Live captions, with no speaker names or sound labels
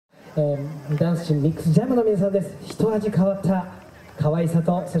ダンスチームミックスジャムの皆さんです。一味変わった可愛さ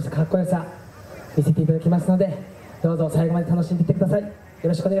とそしてかっこよさ見せていただきますので、どうぞ最後まで楽しんでいってください。よ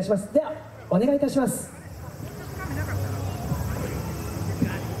ろしくお願いします。ではお願いいたします。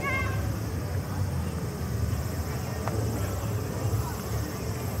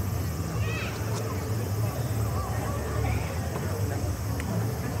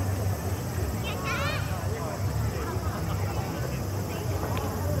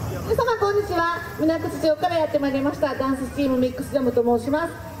皆様こんにちは。水口町からやってまいりましたダンスチームミックスジャムと申しま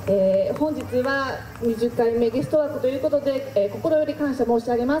す。本日は20回目ゲスト枠ということで、心より感謝申し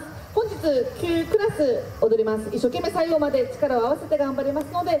上げます。本日9クラス踊ります。一生懸命最後まで力を合わせて頑張りま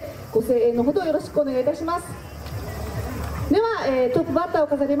すので、ご声援のほどよろしくお願いいたします。では、トップバッターを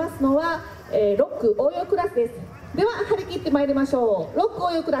飾りますのは、ロック応用クラスです。では張り切ってまいりましょう。ロック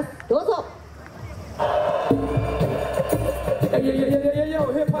応用クラスどうぞ。Hey, yo,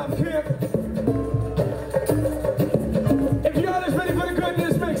 hip hop camp. If y'all is ready for the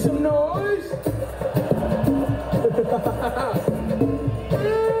goodness, make some noise.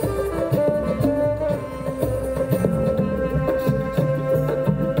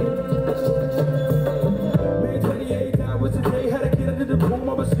 Man, 28 hours a day, had to get into the room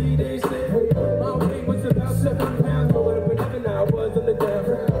of a sea. They said, my weight was about 7 pounds, but up in heaven I was on the ground.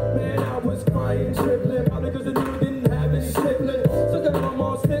 Man, I was crying, tripling, probably because I knew it didn't have any sibling. So got my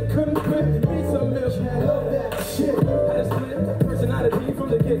mom sick, couldn't quit. Need some milk, I love that shit. Had a split personality from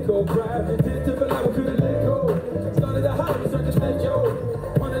the get-go. Drive did to the level, couldn't let go. Started the house, started to say, yo.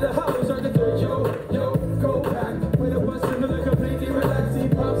 Wanted the house, started to say, yo, go back. When it was similar, completely relaxed. See,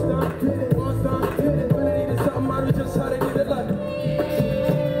 pop star, did it, one star, did it. When I needed something, I was just how to get it like.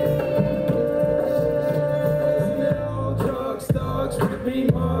 Seen it all, drugs, thugs, ripping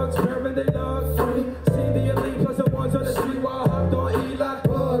mugs, wearing the love, funny. Seen the elite plus the ones on the street while I hopped on E-Lock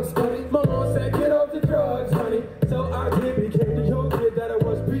bugs, funny. My mom said, get off the drugs, honey. So I did, became the young kid that I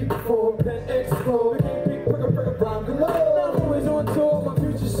was before. Then explode, became big, prick, brown, good love. Now I'm always on tour, my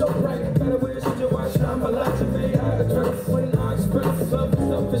future's so bright. Gotta wear shit, you watch, shine my light, you may have a dress. When I express love,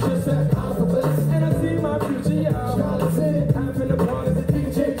 selfish, it's that alphabet. And I see my future, yeah. Having a part of the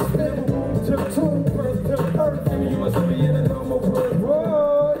DJ, never move to the tune, first to the earth. Maybe you must be in a normal world.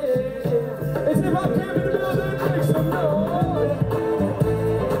 Whoa, yeah. It's hip hop camp in the building, make some noise.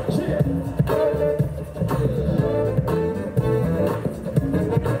 Yeah.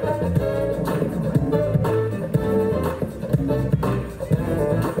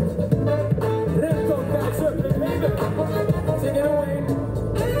 Let's go back to the baby. Take it away.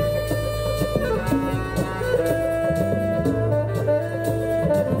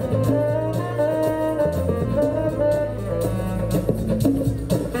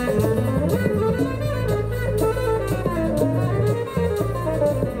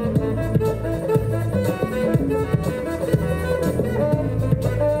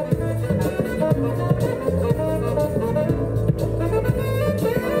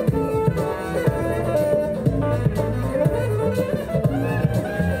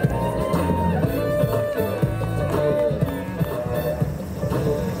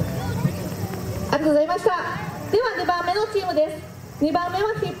ありがとうございました。では2番目のチームです。2番目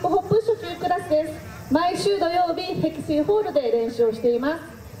はヒップホップ初級クラスです。毎週土曜日碧水ホールで練習をしています。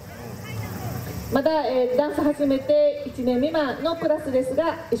まだ、ダンス始めて1年未満のクラスです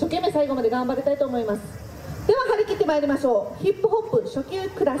が、一生懸命最後まで頑張りたいと思います。では張り切ってまいりましょう。ヒップホップ初級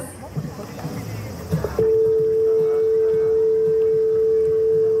クラス。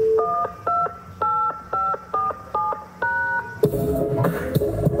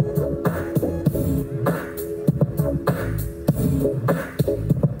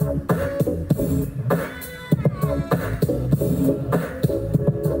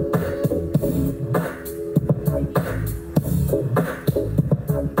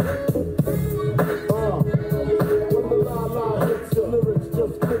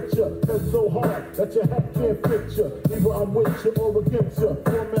That your hat can't fit you. Either I'm with you or against you.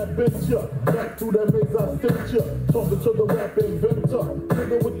 Format bent you. Back through that maze I sent you. Talking to the rap inventor.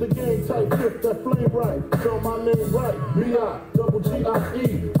 Nigga with the game type gift that flame right. Spell my name right. B-I-double-G-I-E.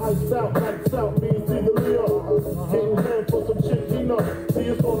 Iced out, lights out, means see the Leo. Getting hand for some chick, you know. See,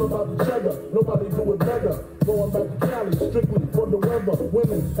 it's all about the cheddar. Nobody do it better. Going back to Cali, strictly for the weather.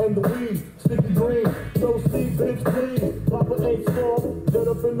 Women and the weed. Sticky green. No seed, bitch, please. Papa ain't soft. Dead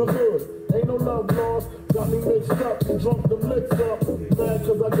up in the hood. Ain't no love lost, got me mixed up and drunk the licks up. Mad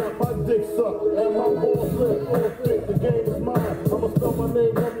cause I got my dick sucked and my balls lit, all thick, the game is mine. I'ma spell my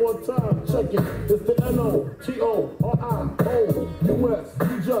name one more time, check it. It's the N-O-T-O-R-I-O-U-S.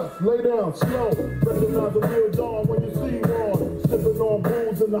 You just lay down slow, recognize the real dawn when you see one. Sipping on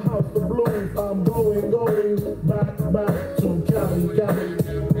booze in the house of blues. I'm going back to Cali, Cali.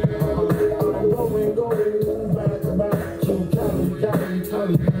 I'm going back to Cali, Cali,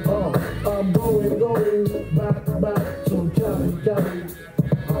 Cali. I'm going back to Cali, Cali.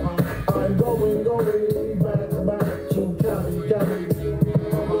 I'm going back to Cali, Cali.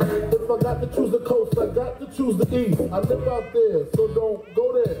 If I got to choose the coast, I got to choose the east. I live out there, so don't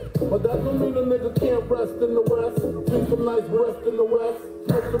go there. But that don't mean a nigga can't rest in the west. Drink some nice rest in the west.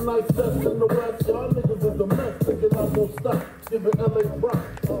 Smoke some nice cess in the west. Y'all niggas is a mess. Thinking I won't stop. Give it LA rock.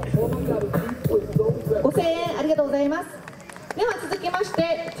 All I got is deep with those that... ご声援ありがとうございます。では続きまし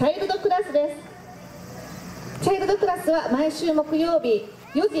てチャイルドクラスです。チャイルドクラスは毎週木曜日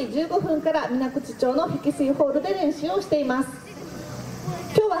4時15分から水口町の碧水ホールで練習をしています。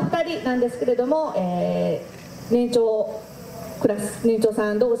今日は2人なんですけれども、年長クラス、年長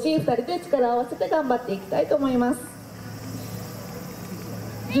さん同士2人で力を合わせて頑張っていきたいと思います。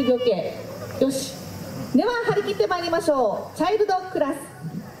授業系よし。では張り切ってまいりましょう。チャイルドクラス。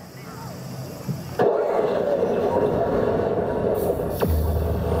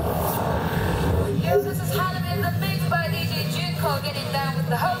Getting down with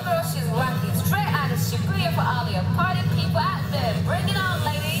the whole girl, she's rocking straight out of Shibuya for all your party people out there. Bring it on,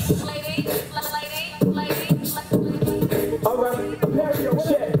 ladies, ladies, ladies, ladies, ladies. Alright, prepare your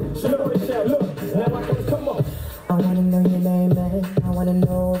shit. Look, now I can come on. I wanna know your name, man. I wanna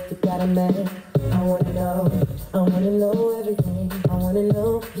know if you got a man. I wanna know everything. I wanna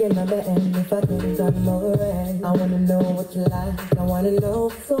know your number and if I can come alright. I wanna know what you like. I wanna know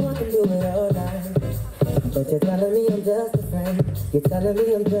so I can do it all night. But you're telling me I'm just a friend. You're telling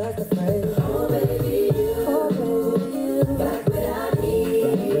me I'm just a friend. Oh baby, you got what I need. Got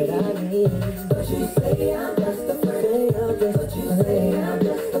what I need. But you say I'm just a friend. But you say I'm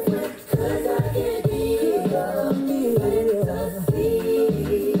just a friend. 'Cause I can't be your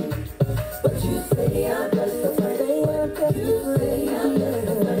fantasy. But you say I'm just a friend. You say I'm just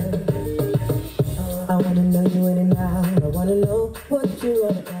a friend. I wanna know you in and out. I wanna know what you are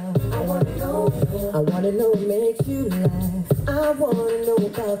about. I wanna know what makes you laugh. I wanna know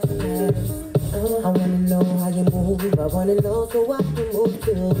about your past. I wanna know how you move. I wanna know so I can move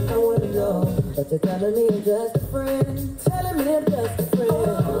too. I wanna know that you're telling me I'm just a friend. Telling me I'm just a friend.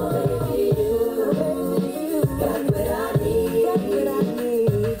 Oh, baby, you got what I need. Got what I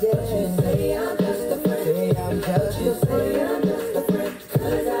need, yeah. But you say I'm just a friend. Say I'm just a friend. Say I'm just a friend.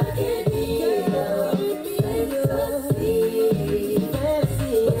 'Cause I can't be your fantasy.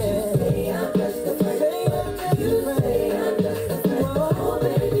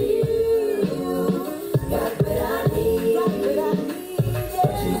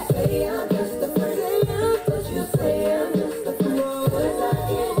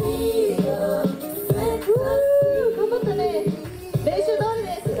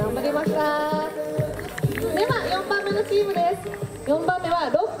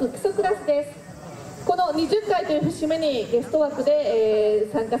です。この20回という節目にゲスト枠で、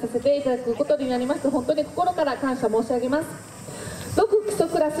参加させていただくことになりまして、本当に心から感謝申し上げます。6基礎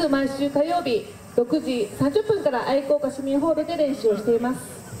クラス毎週火曜日6時30分から愛好家市民ホールで練習をしています。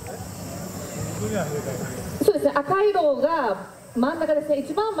そうですね、赤色が真ん中ですね。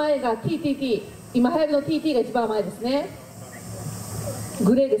一番前が TTT、 今流行りの TT が一番前ですね。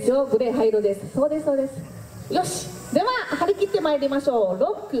グレーですよ、グレー灰色です。そうですそうです。よし、では張り切ってまいりましょう。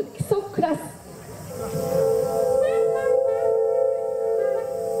ロック基礎クラス。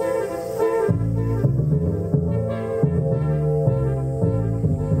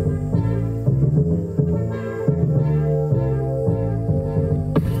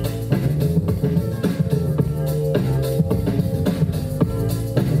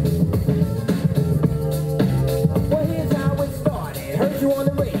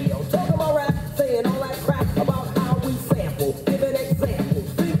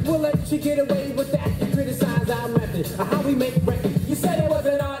Get away with that, you criticize our method of how we make records. You said it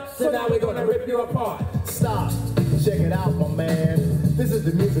wasn't art, so now we're gonna rip you apart. Stop, check it out, my man. This is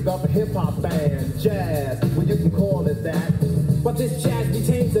the music of a hip-hop band. Jazz, well you can call it that. But this jazz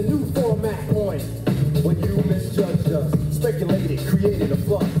retains a new format. Point, when you misjudged us, speculated, created a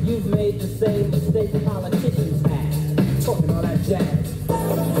fuss. You've made the same mistake politicians have, talking all that jazz.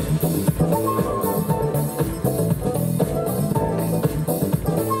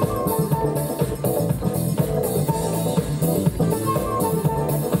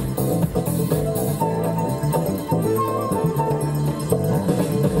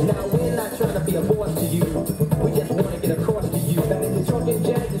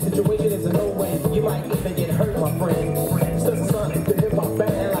 Step son, the hip-hop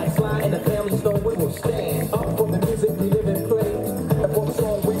band like slide.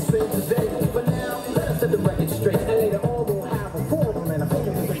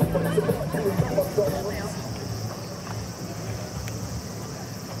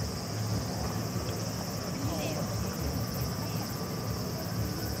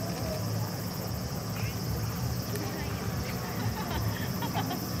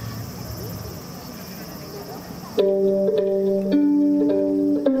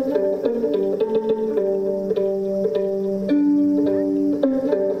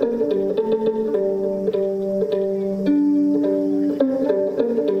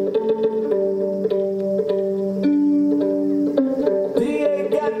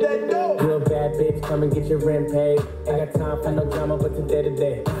 Come and get your rent paid. Ain't got time for no drama, but today to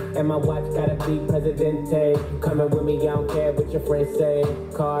day. And my watch gotta be Presidente. You coming with me, I don't care what your friends say.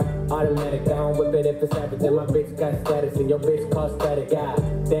 Car, automatic, I don't whip it if it's average. And my bitch got status, and your bitch cost static. God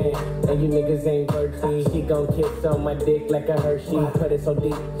damn, and you niggas ain't worthy. She gon' kiss on my dick like a Hershey. Put it so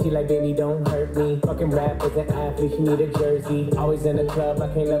deep, she like, baby, don't hurt me. Fucking rap as an athlete, she need a jersey. Always in the club, I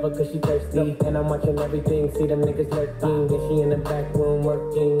can't love her cause she thirsty. And I'm watching everything, see them niggas lurking. And she in the back room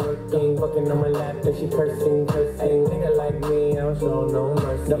working on my lap. Then she cursing. Nigga like me, I don't show no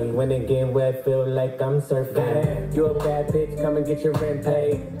mercy. When it get wet, feel like I'm surfing. You a bad bitch, come and get your rent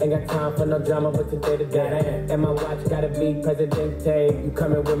paid. Ain't got time for no drama, but today to day. And my watch gotta be Presidente. You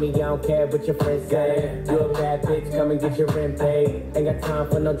coming with me, I don't care what your friends say. You a bad bitch, come and get your rent paid. Ain't got time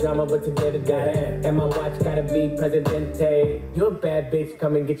for no drama, but today to day. And my watch gotta be Presidente. You a bad bitch,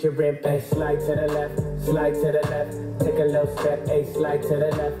 come and get your rent paid. Slide to the left, slide to the left. Take a little step, slide to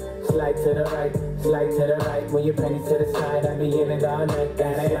the left. Slide to the right, slide to the right. When your penny to the side, I be in it all night.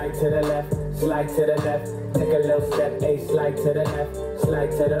 Gotta slide to the left, slide to the left. Take a little step, slide to the left,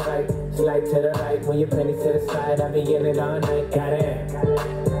 slide to the right, slide to the right. When your penny to the side, I be in it all night. Got it.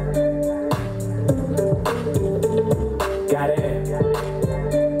 Got it.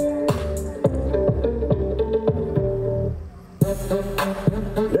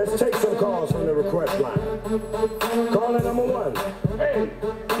 Let's take some calls from the request line. Caller number 1. Hey,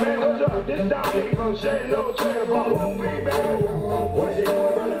 man, what's up? This down here from Shady Low Trail Ball on me, man. What you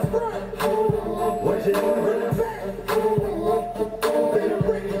doing from the front? What you doing from the back? Better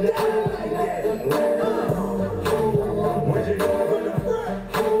break it down like that. What you doing from the front?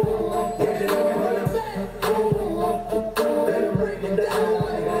 What you doing from the back? Better break it down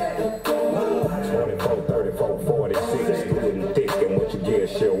like that. 24, 34, 46. Good and thick, and what you get,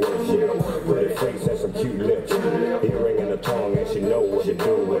 she'll work you. Pretty face and some cute lips. Earring in the tongue, and she know what she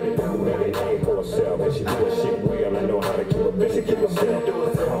do with it. Many name for herself, and she do her shit well. I know how to keep a busy, keep herself.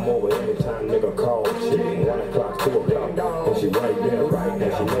 Come over anytime, nigga, call shit. 1 o'clock, 2 o'clock, and she right there,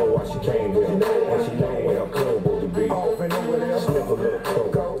 and she know why she came here, and she know where her club will be. Sniff a little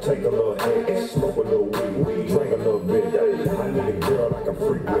coke, take a little egg, smoke a little weed, drink a little bit. I need a girl I can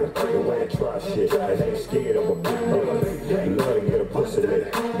freak with, the way I try shit, and ain't scared of a big dick. Love to get a pussy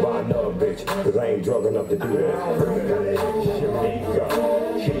lit by another bitch, cause I ain't drunk enough to do that. Shamika,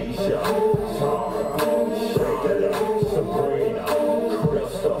 Keisha, Tara, Shayla, Sabrina,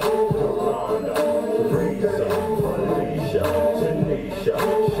 Krista, Rhonda, Reza, Alicia, Tanisha,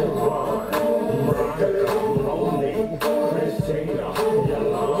 Siobhan, Monica, Monique, Christina,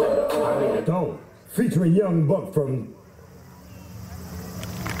 Yolanda. I mean, don't. Featuring Young Buck from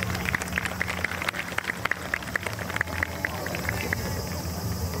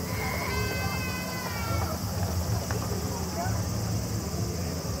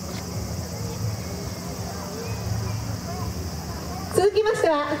続きまして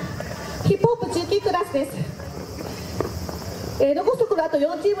はヒップホップ中級クラスです。残すところあと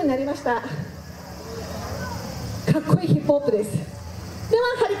4チームになりました。かっこいいヒップホップです。では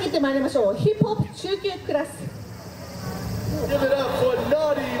張り切ってまいりましょう。ヒップホップ中級クラス。 Give it up for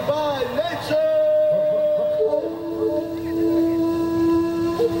Naughty by Nature!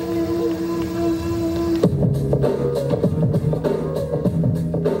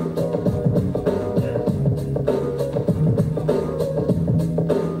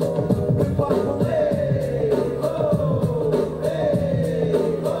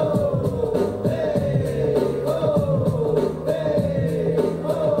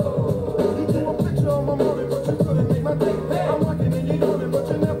 I'm walking and you know it, but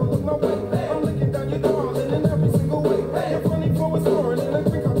you never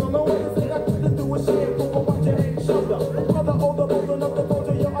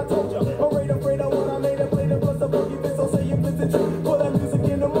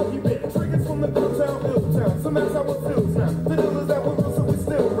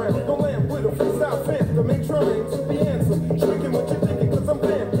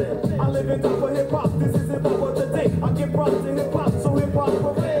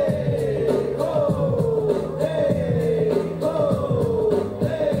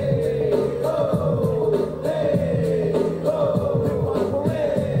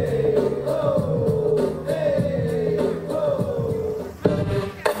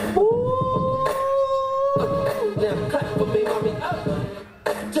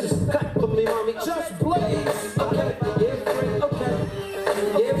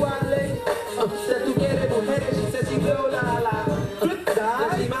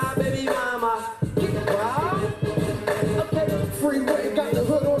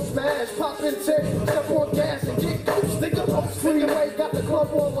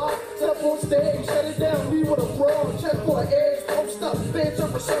club on lock, step on stage, shut it down, leave with a brawl, check for an edge, post up, bench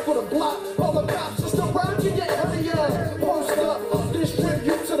up, circle the block, all the cops just around in your area, post up,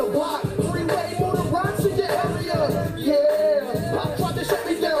 distribute to the block, freeway, more the rocks in your area, yeah, pop tried to shut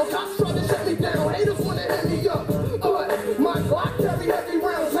me down, cops tried to shut me down, haters wanna hit me up, but my Glock carry heavy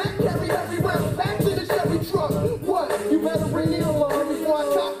rounds, Mac carry heavy rounds, back to the Chevy truck, what, you better ring the alarm before I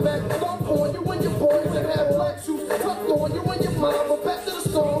cop back, dump on you and your boys that have black shoes, tucked on you and your mom, but back to the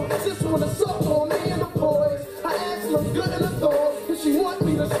song, just wanna suck on me and the boys, I asked look good in the thong, and she want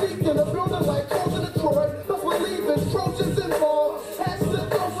me to sneak in the building like Trojan and Troy, but we're leaving Trojans involved, had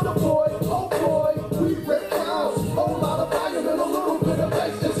slipped over the boy, oh boy, we rip crowds, whole lot of volume and a little bit of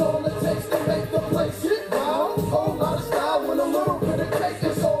bass, is all it takes to make the place get wild, whole lot of style and a little bit of cake,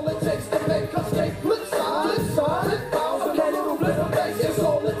 is all it takes to make us stay flip side, flip bounce, and a little bit of bass, is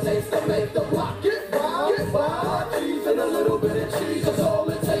all it takes to make the block get wild, cheese and a little bit of cheese, is all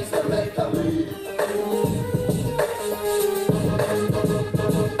it takes to make the lead.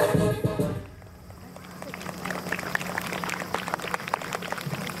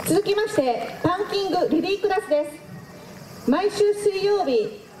 続きましてパンキングリリークラスです。毎週水曜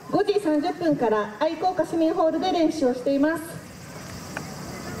日5時30分から愛好家市民ホールで練習をしています。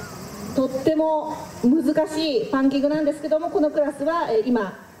とっても難しいパンキングなんですけども、このクラスは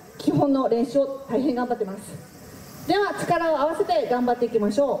今基本の練習を大変頑張ってます。では力を合わせて頑張っていき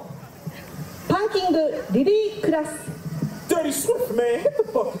ましょう。パンキングリリークラス。 Dirty Swift, man, hit the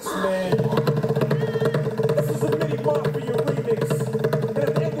buckets, man. This is a mini bar for your remix. And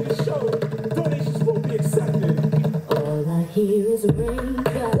at the end of the show, donations will be accepted. All I hear is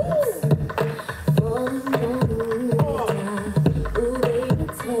raindrops falling on the rooftop. Ooh, baby,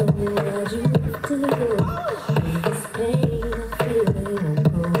 tell me what you have to do. This pain I feel it won't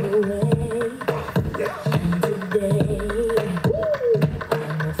go away. And today,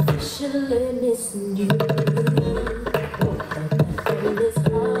 I'm officially missing you. From this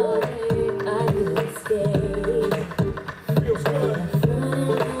heartache, I will escape. Feels good.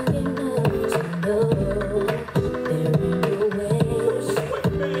 Long enough to know there ain't no way.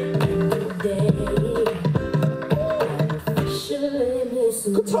 Swift, man. Today, I'm officially missing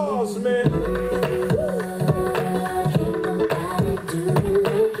you. Guitars, man. Can't nobody do it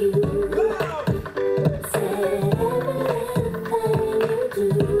like you. Loud. Said every little thing you do.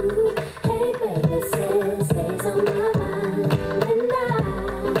 Hey, baby, said stays on my mind. And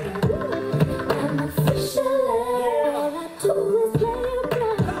I'm officially all I do is lay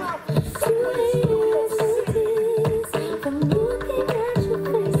around. 2 years of tears from looking at your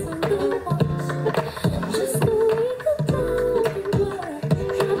face on the walls. Just a week ago, you were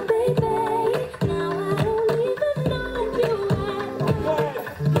my baby. Now I don't even know if you had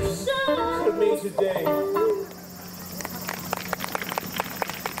a show. What made your day?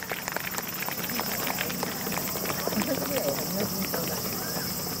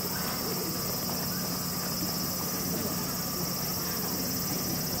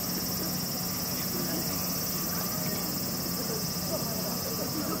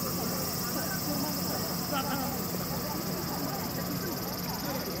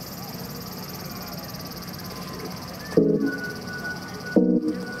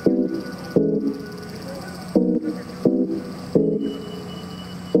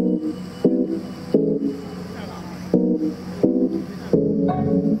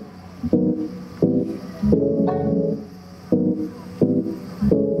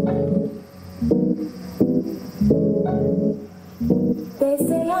 They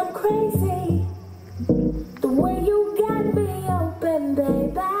say I'm crazy, the way you got me open,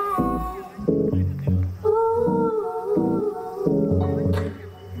 baby. Ooh,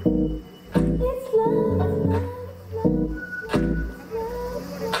 it's love.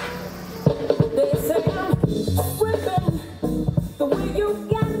 They say I'm whipping, the way you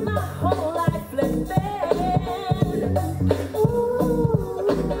got my whole life flipping. Ooh,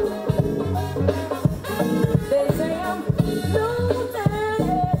 they say I'm losing,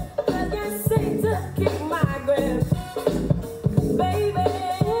 but you seem to keep my grip, baby.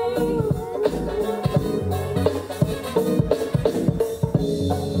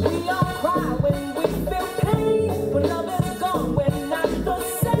 We all cry when we feel pain, when love is gone, we're not the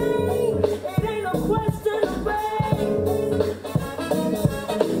same. It ain't no question of rain.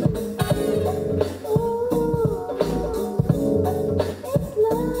 Ooh, it's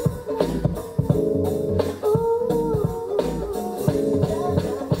love.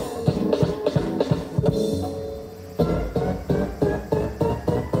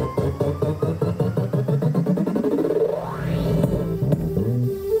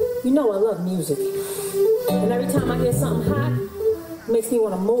 You know I love music, and every time I hear something hot, it makes me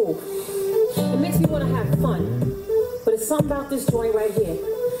want to move. It makes me want to have fun. But it's something about this joint right here.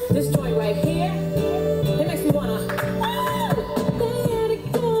 This joint right here, it makes me want to let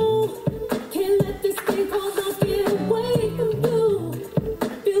it go. Can't let this thing called love get away from you.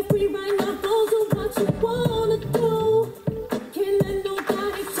 Feel free right now, go do what you want to do. Can't let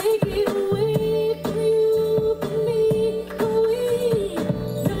nobody take it away from you, from me, from me.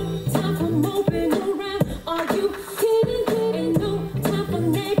 No time for moping around. Are you kidding? Ain't no time for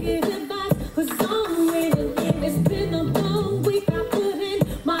negative vibes, 'cause I'm winning. It's been a long week. I put in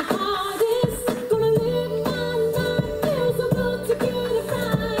my hardest. Gonna live my life. Feels so good to get it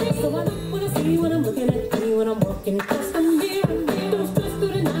right. So I look what I see when I'm looking at me when I'm walking past the mirror. Don't stress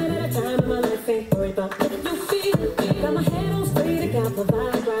through the night at a time in my life. Ain't worried about what you feel. Got my head on straight. I got my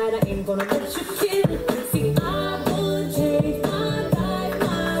vibe right. I ain't gonna let you kill it. See, I would change my life.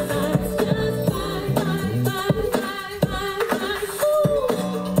 My life's just fine, fine, fine, fine, fine, fine. Ooh,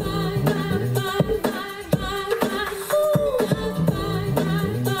 fine, fine, fine, fine, fine, fine. Ooh, fine,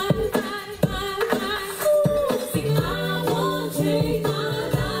 fine, fine, fine, fine, fine. Ooh, see, I would change my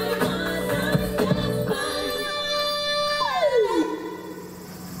life. My life's just fine.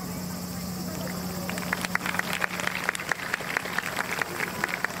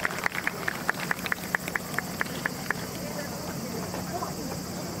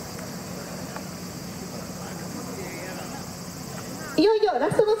いよいよラ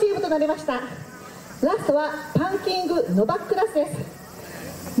ストのチームとなりました。ラストはパンキングノバクラスです。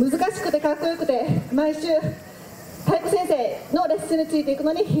難しくてかっこよくて毎週体育先生のレッスンについていく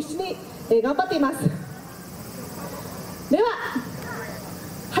のに必死に頑張っています。では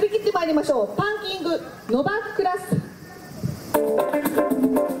張り切ってまいりましょう。パンキングノバクラス。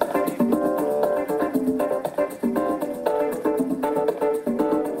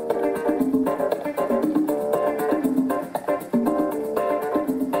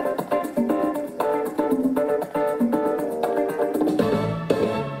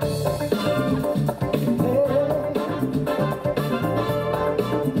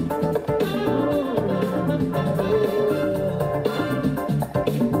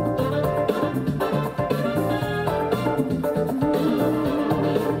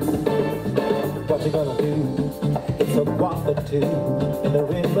What you gonna do? It's a walk or two in the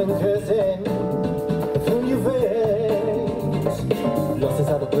ribbon curtain through your veins. Lost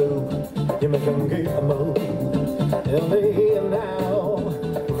inside the blue, you make them get a move. And they here now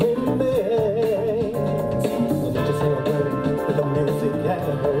remains. Well, don't you say a word with the music I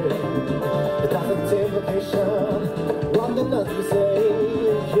heard. It's not a implication. What the nuts we say,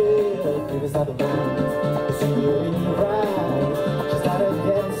 yeah. Deep inside the room, you see it in your eyes. She started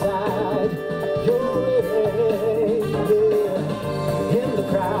getting inside. In the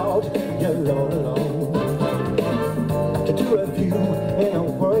crowd, you're alone. To do a view in a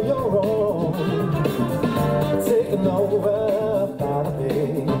world your own, taken over by the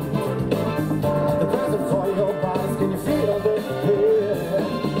pain. The present for your bodies, can you feel the fear?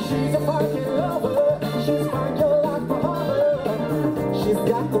 She's a fucking lover, she's fine your life for her. She's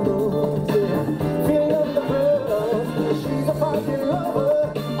got the moves, yeah, feeling of the buzz. She's a fucking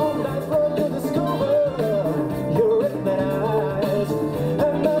lover, all night road to discover. You're hypnotized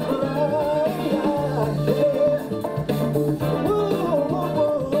and mesmerized, yeah. Whoa, whoa,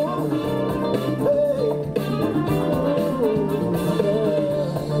 whoa, hey.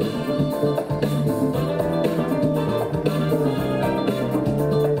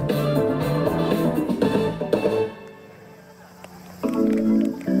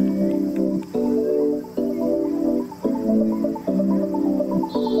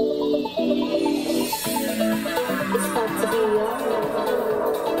 It's about to be on.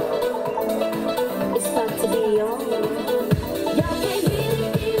 It's about to be on. Y'all can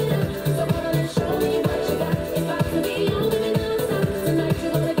feel it, so come on and show me what you got. It's about to be on and non-stop. Tonight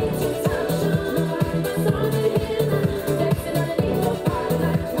you're gonna get your time to shine. Nobody's on it here now. Dancing underneath the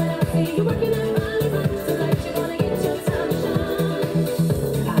spotlight. When I see you working that body right, tonight you're gonna get your time to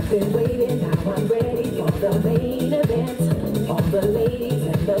shine. I've been waiting, now I'm ready for the main event. All the ladies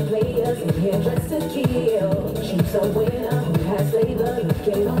and the players in here dressed to kill. She's a winner who has flavor,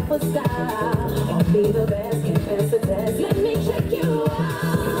 looking on for style. Only the best can pass the test. Let me check you out.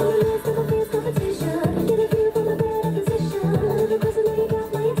 Let's have a fierce competition. Get a view from a better position. Because I know you got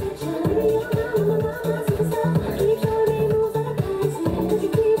my attention. Baby, you're my superstar. Keep showing me moves that are crazy. 'Cause you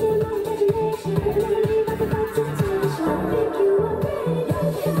please in my imagination. Never leave like a fight to tension. Think you are ready.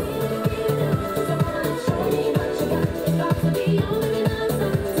 Y'all can feel it, so come on and show me what you got. It's about to be on and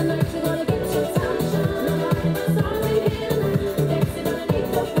non-stop. Tonight you're gonna get your time to shine. Nobody's on it here now. Dancing underneath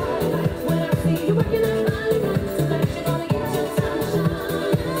the spotlight. When I see you working that body.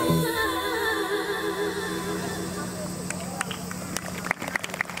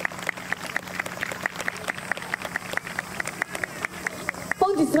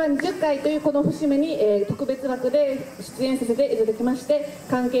 日は20回というこの節目に、特別枠で出演させていただきまして、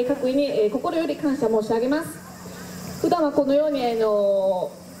関係各位に、心より感謝申し上げます。普段はこのように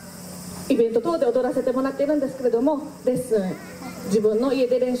イベント等で踊らせてもらっているんですけれども、レッスン、自分の家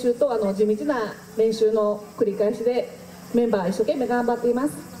で練習と地道な練習の繰り返しでメンバー一生懸命頑張っていま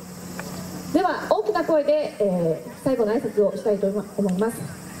す。では大きな声で、最後の挨拶をしたいと思います。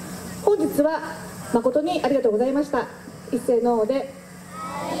本日は誠にありがとうございました。一斉の方で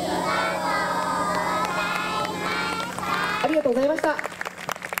ありがとうございました。